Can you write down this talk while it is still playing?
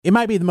It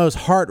might be the most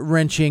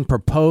heart-wrenching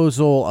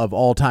proposal of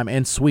all time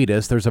and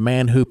sweetest. There's a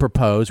man who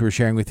proposed, we're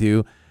sharing with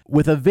you,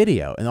 with a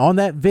video. And on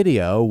that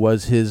video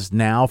was his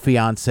now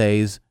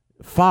fiance's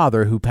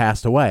father who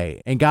passed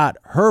away and got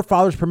her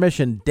father's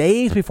permission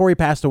days before he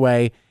passed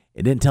away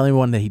and didn't tell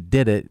anyone that he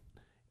did it.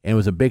 And it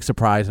was a big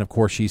surprise. And, of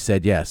course, she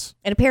said yes.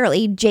 And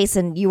apparently,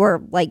 Jason, you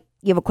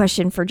have a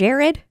question for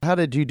Jared? How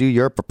did you do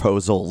your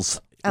proposals?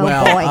 Oh,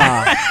 boy.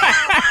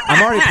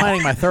 I'm already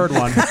planning my third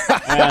one.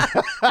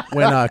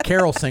 When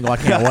Carol's single, I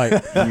can't wait.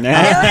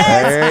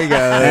 There he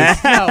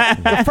goes. No,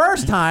 the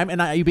first time,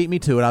 and you beat me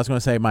to it, I was going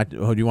to say,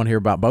 do you want to hear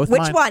about both?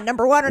 Which one?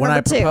 Number one or when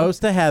number two? When I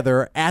proposed to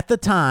Heather, at the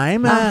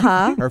time,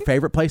 her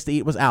favorite place to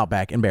eat was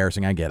Outback.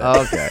 Embarrassing, I get it.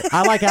 Okay.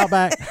 I like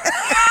Outback.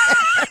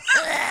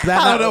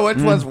 I don't know which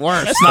one's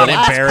worse. It's not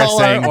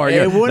embarrassing.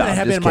 It wouldn't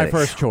have been my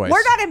first choice.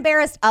 We're not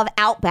embarrassed of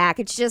Outback.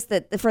 It's just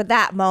that for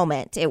that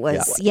moment, it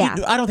was,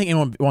 I don't think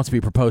anyone wants to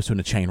be proposed to in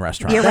a chain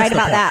restaurant. You're right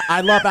about that.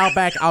 I love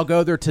Outback. I'll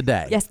go there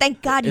today. Yes,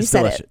 thank God you It's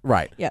said delicious. it.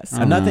 Right. Yes.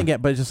 Nothing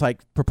yet, but it's just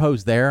like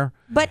propose there.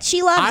 But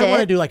she loved it. I want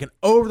to do like an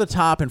over the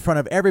top in front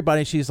of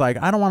everybody. She's like,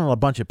 I don't want a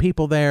bunch of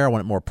people there. I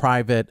want it more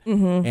private.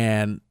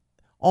 And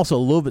also a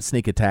little bit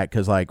sneak attack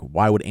because, like,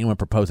 why would anyone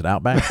propose at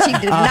Outback? She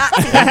did not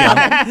see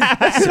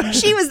that coming.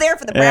 She was there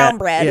for the brown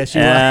bread. Yeah, she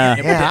was.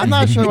 Yeah, I'm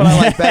not sure what I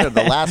like better,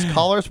 the last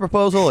caller's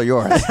proposal or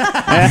yours. But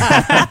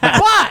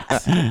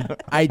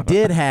I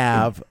did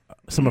have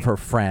some of her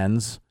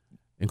friends,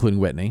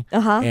 including Whitney,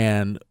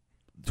 and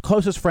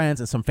closest friends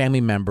and some family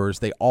members.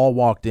 They all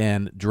walked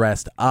in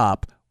dressed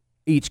up,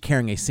 each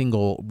carrying a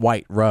single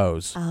white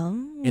rose. Oh.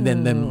 And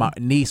then my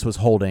niece was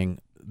holding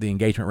the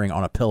engagement ring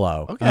on a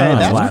pillow. Okay,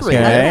 that's great.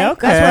 Okay.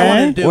 That's what I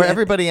wanted to do. Where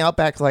everybody out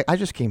back's like, I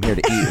just came here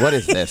to eat. What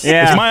is this?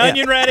 Is my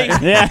onion ready?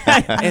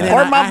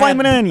 Or my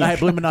blooming onion. I had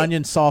blooming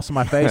onion sauce on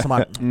my face. I'm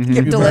like,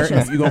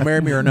 delicious. You gonna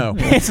marry me or no?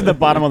 It's at the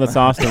bottom of the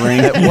sauce, the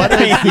ring. You gotta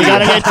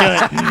get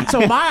to it.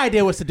 So my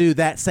idea was to do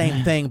that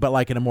same thing, but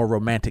like in a more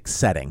romantic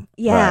setting.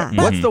 Yeah. Right.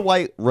 What's the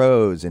white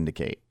rose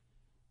indicate?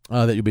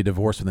 That you'll be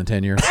divorced within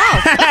 10 years.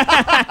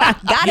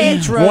 Got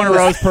it. One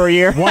rose per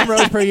year. One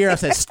rose per year. I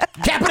said,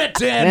 cap it at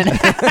 10.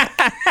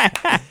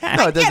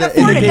 No, does it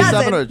indicate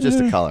something or just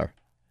a color?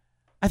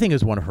 I think it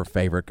was one of her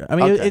favorite. I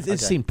mean, it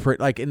seemed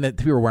pretty, like, in the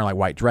people were wearing like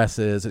white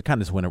dresses. It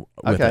kind of just went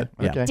with it.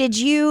 Yeah. Okay. Did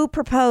you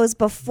propose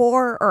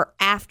before or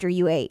after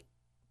you ate?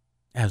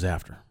 It was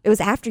after. It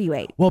was after you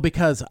ate. Well,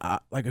 because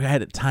like I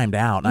had it timed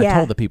out. And I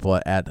told the people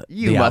at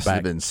you the must Outback.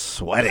 have been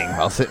sweating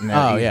while sitting there.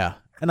 Oh, eating. yeah.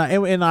 And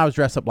I was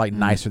dressed up like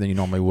nicer than you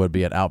normally would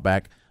be at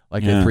Outback,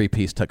 like a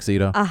 3-piece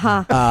tuxedo.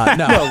 No.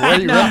 No. I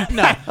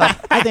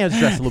think I was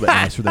dressed a little bit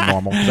nicer than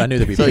normal because I knew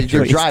there'd be So pictures.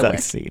 your dry wick.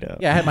 tuxedo.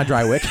 Yeah, I had my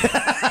dry wick.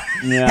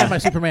 Had my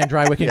Superman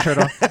dry wicking shirt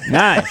on.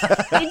 Nice.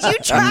 Did you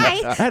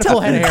try? I had a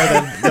full head of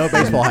hair then, no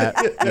baseball hat.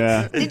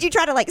 Yeah. Did you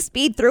try to like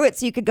speed through it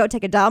so you could go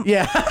take a dump?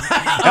 Yeah.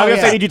 I was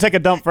gonna say, did you take a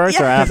dump first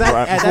or after?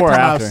 At that Before or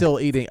time, I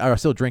after? was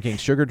still drinking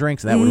sugar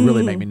drinks, and that would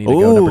really make me need to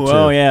go number 2.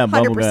 Oh yeah,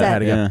 bubble 100%.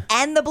 gum. Yeah.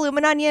 And the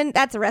bloomin' onion,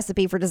 that's a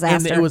recipe for And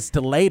disaster. it was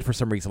delayed for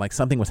some reason. Like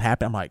something was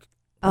happening. I'm like,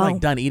 I'm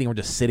like done eating. We're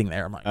just sitting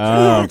there. I'm like,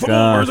 Oh, come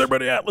on, where's gosh.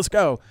 everybody at? Let's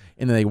go.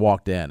 And then they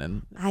walked in,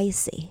 and I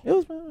see. it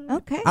was.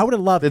 Okay. I would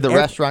have loved. Did the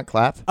restaurant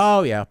clap?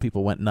 Oh yeah,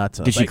 people went nuts.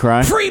 Did she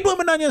cry? Free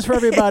blooming onions for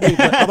everybody.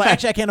 But I'm like,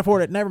 actually, I can't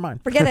afford it. Never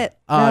mind. Forget it.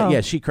 No.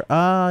 Yeah, she.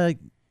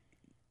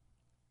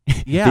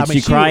 Yeah, Did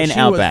she cry in she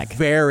Outback? was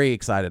very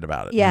excited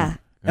about it. Yeah.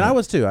 And I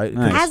was too.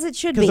 As it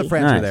should Because be. the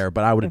friends were Nice. there,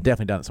 but I would have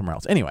definitely done it somewhere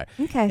else. Anyway.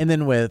 Okay. And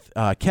then with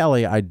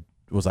Kelly, I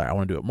was like, I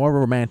want to do it more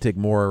romantic,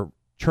 more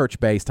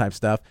church-based type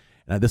stuff.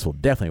 And this will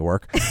definitely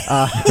work.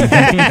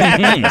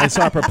 And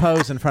so I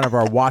proposed in front of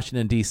our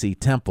Washington, D.C.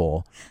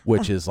 temple,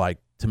 which is like,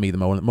 to me, the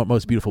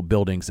most beautiful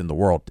buildings in the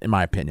world, in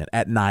my opinion,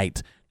 at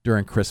night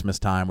during Christmas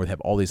time where they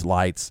have all these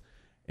lights.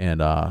 And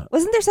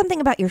Wasn't there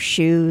something about your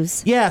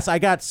shoes? yes, I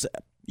got...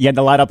 You had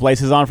the light up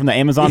laces on from the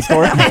Amazon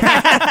store.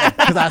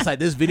 Because I was like,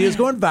 this video is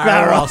going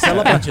viral. I'll sell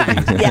a bunch of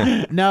these.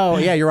 Yeah. No,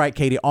 yeah, you're right,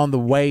 Katie. On the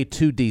way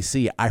to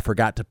D.C., I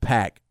forgot to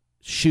pack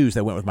shoes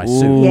that went with my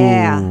suit.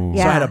 Yeah.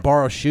 So I had to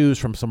borrow shoes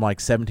from some like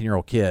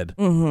 17-year-old kid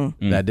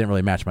that didn't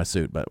really match my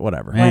suit, but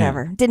whatever.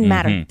 Whatever. Didn't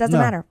matter. Doesn't No.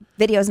 matter.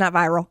 Video's not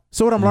viral.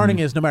 So what I'm learning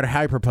is no matter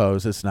how you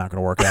propose, it's not going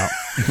to work out.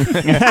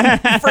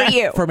 For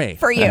you. For me.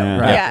 For you.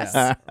 Right.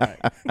 Yes.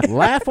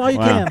 Laugh while you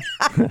can.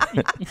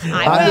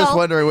 I'm just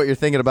wondering what you're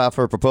thinking about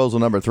for proposal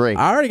number 3.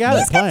 I already got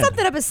He's it got planned.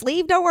 something up his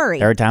sleeve. Don't worry.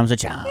 Third time's a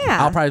charm.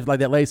 Yeah. I'll probably, like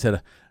that lady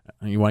said,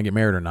 you want to get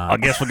married or not? I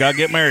guess we got to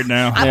get married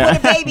now. I put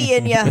a baby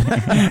in you.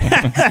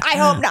 I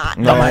hope not.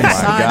 Oh my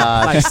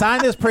Like,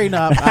 sign this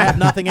prenup. I have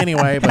nothing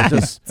anyway, but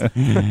just... You'll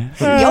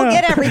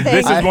get everything.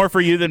 This is more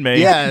for you than me.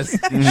 Yes.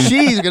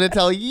 She's going to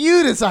tell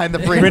you to sign the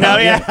prenup. No,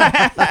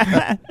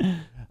 yeah.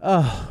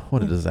 Oh,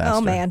 what a disaster.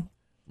 Oh, man.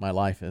 My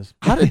life is.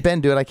 How did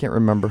Ben do it? I can't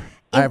remember.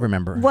 I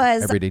remember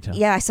every detail.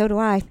 Yeah, so do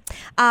I.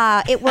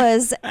 It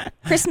was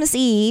Christmas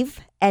Eve,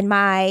 and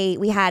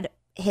we had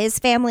his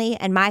family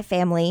and my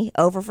family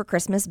over for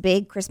Christmas,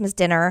 big Christmas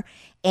dinner,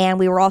 and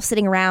we were all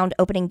sitting around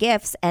opening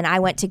gifts, and I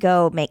went to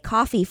go make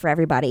coffee for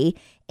everybody,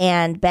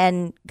 and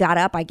Ben got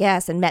up, I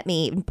guess, and met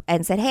me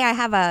and said, hey, I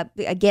have a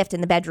gift in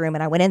the bedroom,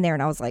 and I went in there,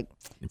 and I was like,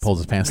 He pulls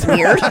his pants down.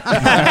 weird. Like,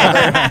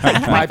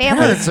 my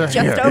family's just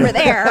over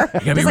there. You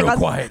gotta be Just real on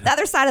quiet. the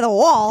other side of the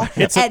wall.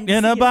 It's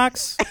in a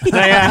box. And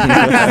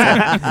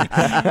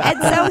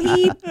so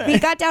he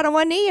got down on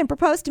one knee and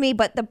proposed to me.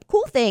 But the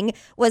cool thing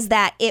was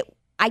that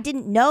I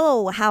didn't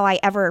know how I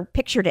ever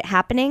pictured it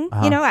happening.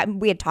 You know,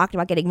 we had talked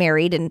about getting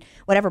married and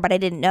whatever, but I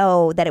didn't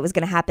know that it was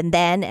going to happen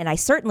then. And I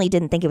certainly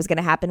didn't think it was going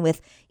to happen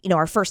with,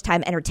 our first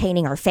time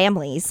entertaining our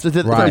families. So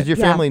did your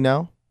family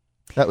know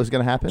that was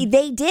going to happen?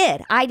 They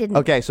did. I didn't.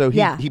 Okay, so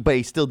but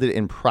he still did it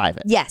in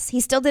private. Yes, he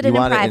still did it You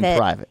in wanted private. it in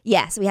private.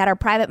 Yes, we had our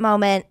private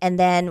moment, and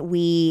then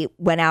we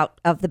went out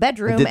of the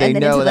bedroom. Did they and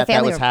then know into that the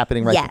family was room.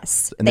 happening right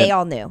Yes, and they then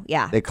all knew.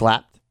 Yeah. They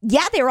clapped?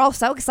 Yeah, they were all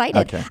so excited.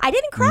 Okay. I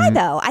didn't cry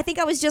though. I think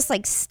I was just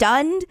like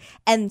stunned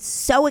and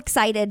so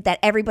excited that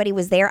everybody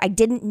was there. I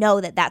didn't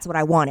know that that's what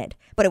I wanted,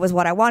 but it was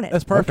what I wanted.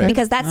 That's perfect.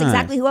 Because that's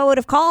exactly who I would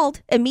have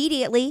called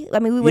immediately. I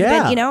mean, we would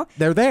have been,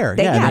 They're there.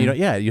 They- yeah.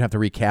 yeah. You have to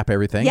recap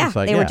everything. Yeah, It's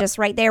like, they were just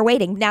right there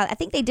waiting. Now, I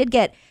think they did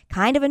get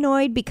kind of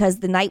annoyed because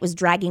the night was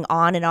dragging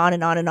on and on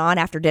and on and on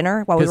after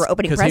dinner while we were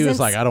opening presents. Because he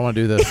was like, I don't want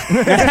to do this.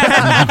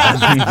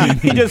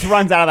 He just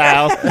runs out of the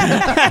house.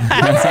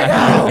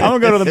 I'm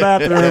going to go to the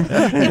bathroom.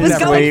 It was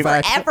Never going leave.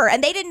 forever,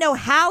 and they didn't know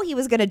how he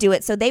was going to do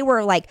it. So they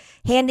were like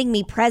handing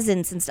me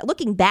presents and stuff.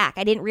 Looking back,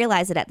 I didn't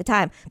realize it at the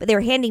time, but they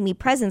were handing me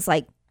presents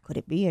like, could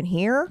it be in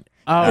here?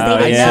 Oh, they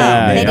didn't yeah.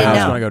 know. They Yeah. didn't How it's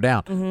know. going to go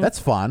down. That's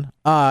fun.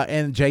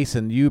 And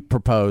Jason, you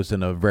proposed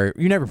in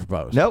you never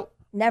proposed. Nope.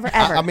 Never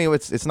ever. I mean,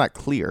 it's not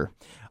clear.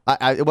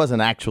 It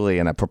wasn't actually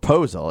in a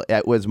proposal.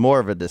 It was more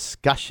of a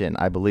discussion,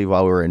 I believe,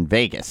 while we were in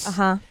Vegas.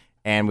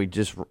 And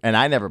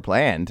I never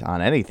planned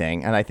on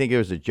anything. And I think it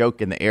was a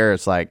joke in the air.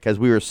 It's like, because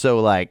we were so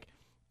like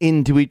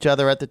into each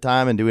other at the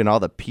time and doing all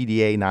the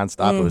PDA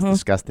nonstop. It was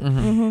disgusting.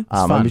 It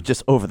was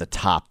just over the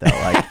top though.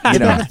 Like,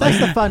 That's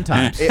the fun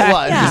times. it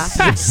was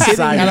just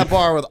sitting at a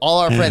bar with all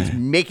our friends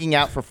making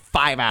out for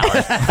 5 hours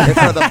in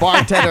front of the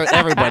bartender and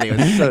everybody. It was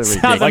so ridiculous.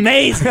 Sounds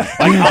amazing. Like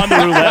on the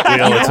roulette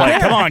wheel. It's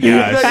like, come on,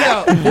 guys.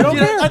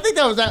 I think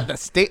that was at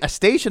a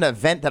station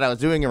event that I was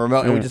doing in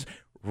remote, and we just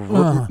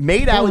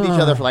made out with each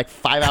other for like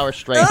 5 hours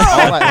straight.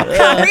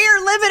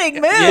 Career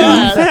limiting move.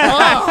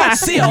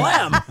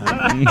 CLM.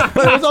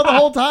 But it was on the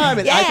whole time,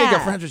 and I think Yeah.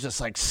 our friends were just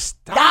like,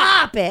 "Stop!"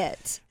 Stop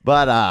it.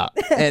 But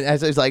and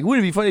as I was like,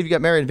 "Wouldn't it be funny if you got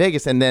married in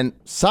Vegas?" And then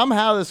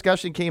somehow the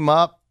discussion came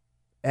up,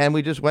 and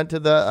we just went to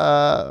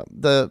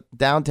the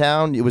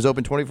downtown. It was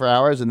open 24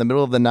 hours in the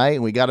middle of the night,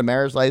 and we got a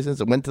marriage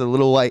license and went to the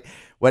little like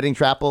wedding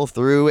chapel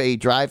through a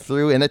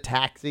drive-through in a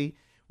taxi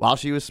while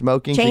she was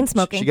smoking. Chain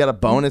smoking. She got a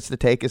bonus to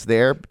take us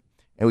there.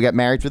 And we got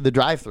married through the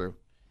drive-through.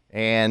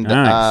 And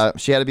Nice.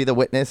 she had to be the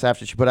witness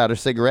after she put out her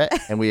cigarette.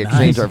 And we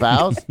exchanged our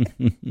vows.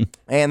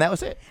 And that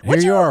was it. Here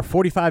you are,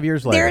 45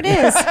 years later. There it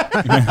is.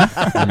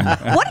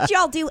 What did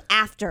y'all do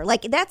after?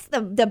 Like that's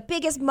the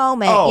biggest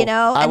moment,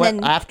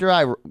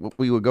 After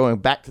we were going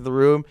back to the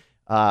room,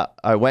 but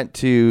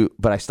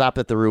I stopped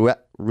at the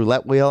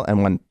roulette wheel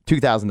and won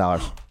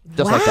 $2,000.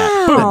 Just like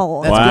that.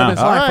 Wow. That's Wow. goodness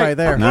All life right. right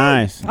there.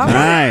 Nice.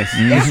 Nice.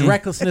 This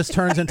recklessness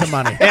turns into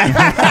money.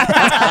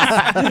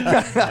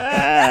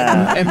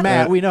 And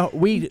Matt, we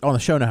on the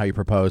show know how you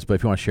propose, but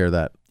if you want to share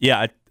that.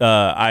 Yeah,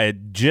 I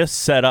had just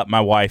set up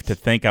my wife to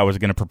think I was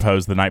going to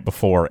propose the night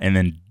before and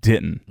then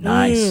didn't.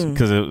 Nice.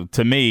 Because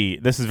to me,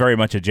 this is very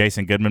much a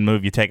Jason Goodman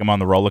move. You take them on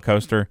the roller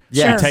coaster.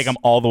 Yes. You take them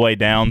all the way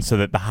down so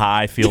that the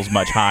high feels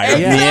much higher.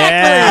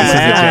 Yeah. This is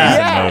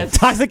a Jason move.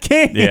 Toxic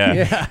King.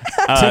 Yeah.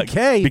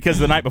 TK. Because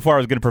the night before I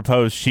was going to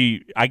propose,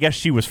 I guess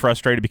she was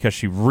frustrated because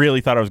she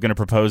really thought I was going to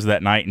propose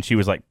that night, and she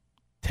was like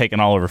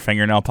taking all of her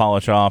fingernail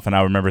polish off, and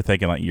I remember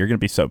thinking like, you're going to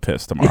be so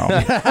pissed tomorrow.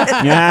 And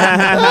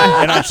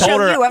I Show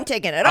told her you I'm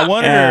taking it I up.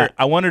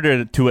 wanted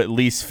her to at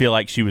least feel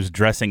like she was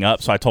dressing up,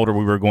 so I told her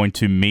we were going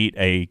to meet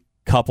a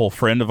couple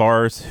friend of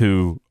ours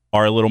who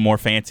are a little more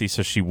fancy,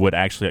 so she would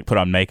actually like, put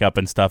on makeup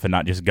and stuff and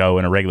not just go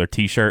in a regular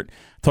t-shirt.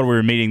 Told her we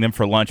were meeting them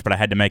for lunch, but I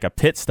had to make a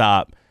pit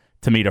stop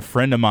to meet a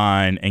friend of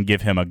mine and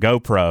give him a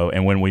GoPro.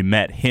 And when we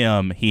met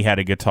him, he had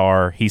a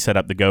guitar, he set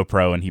up the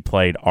GoPro, and he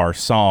played our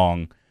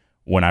song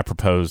when I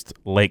proposed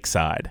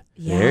Lakeside.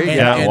 There you And,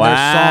 go. and their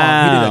Wow.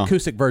 song, he did an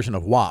acoustic version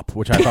of WAP,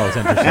 which I thought was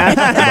interesting.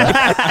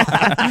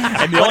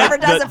 And Whatever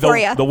does it for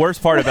ya. The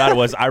worst part about it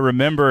was I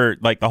remember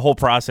like the whole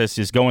process,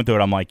 just going through it.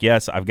 I'm like,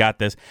 yes, I've got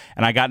this.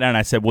 And I got down and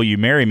I said, will you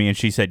marry me? And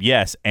she said,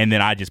 yes. And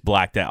then I just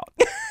blacked out.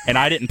 And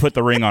I didn't put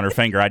the ring on her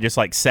finger. I just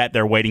like sat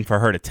there waiting for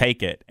her to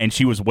take it. And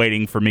she was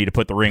waiting for me to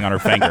put the ring on her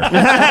finger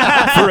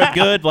for a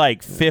good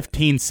like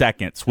 15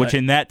 seconds, which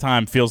in that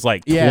time feels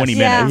like 20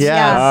 minutes.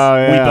 Yeah. Oh,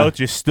 yeah. We both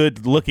just sat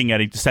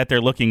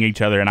there looking at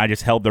each other, and I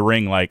just held the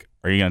ring like,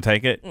 are you going to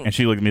take it? And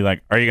she looked at me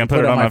like, are you going to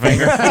put it on my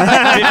finger? 15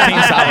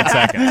 solid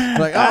seconds.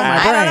 Like, oh, my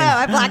I brain. don't know.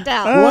 I blacked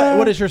out.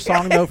 What is your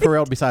song, though, for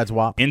real, besides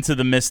WAP? Into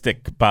the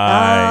Mystic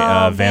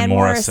by Van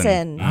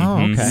Morrison.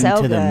 Oh, okay. So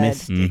Into the good.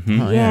 Mystic.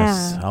 Oh,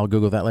 yes. Yeah. I'll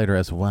Google that later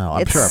as well.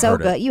 I'm It's sure I've so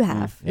heard good. it. You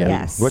have. Yeah.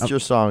 Yes. What's your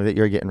song that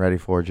you're getting ready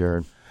for,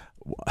 Jared?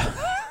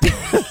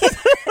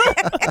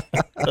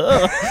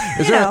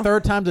 Is there a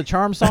third time's a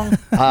charm song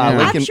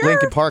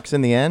Lincoln Park's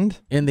in the end.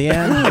 in the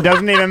end? It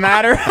doesn't even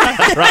matter.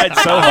 Tried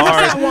so What's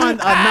hard. that one?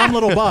 Numb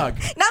Little Bug.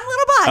 Numb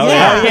Little Bug. Oh,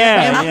 yeah.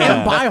 yeah.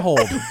 And Buy Hold.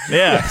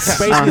 Yeah.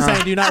 Basically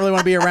saying, do you not really want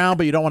to be around,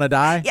 but you don't want to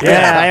die?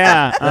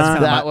 Yeah.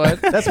 That one.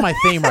 That's my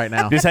theme right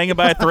now. Just hanging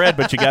by a thread,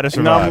 but you got to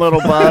survive. Numb little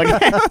bug.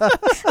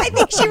 I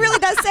think she really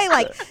does say,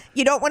 like,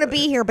 you don't want to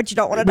be here, but you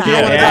don't want to die.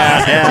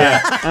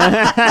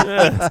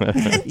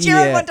 And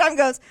Jared one time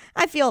goes,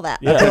 I feel that.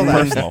 Yeah,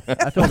 personal.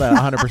 I feel that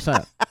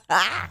 100%.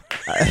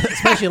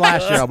 Especially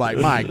last year, I'm like,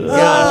 my gosh,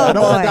 I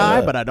don't want to boy.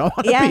 die, but I don't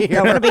want to Yeah, be here.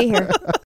 don't want to be here.